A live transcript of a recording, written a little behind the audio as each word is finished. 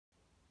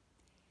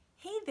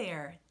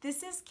there,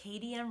 this is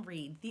Katie M.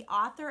 Reid, the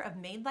author of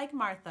Made Like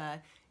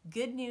Martha,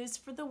 Good News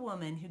for the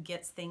Woman Who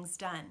Gets Things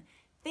Done.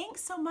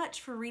 Thanks so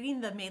much for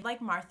reading the Made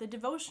Like Martha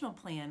devotional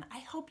plan. I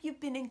hope you've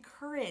been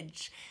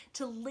encouraged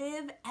to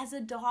live as a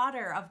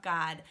daughter of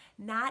God,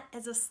 not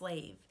as a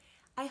slave.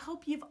 I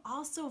hope you've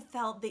also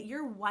felt that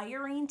your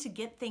wiring to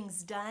get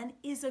things done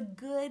is a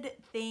good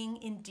thing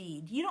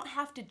indeed. You don't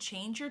have to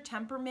change your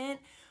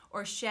temperament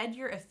or shed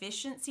your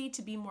efficiency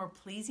to be more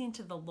pleasing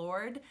to the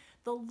Lord.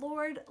 The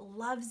Lord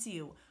loves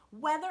you,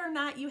 whether or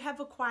not you have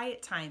a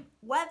quiet time,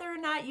 whether or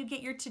not you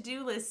get your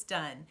to-do list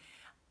done.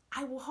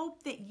 I will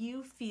hope that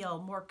you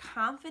feel more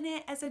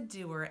confident as a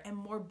doer and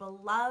more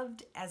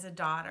beloved as a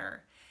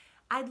daughter.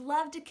 I'd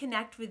love to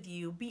connect with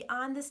you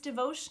beyond this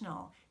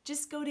devotional.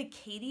 Just go to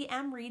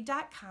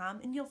katiemreid.com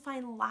and you'll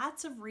find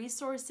lots of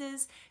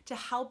resources to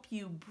help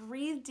you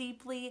breathe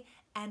deeply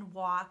and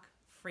walk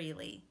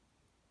freely.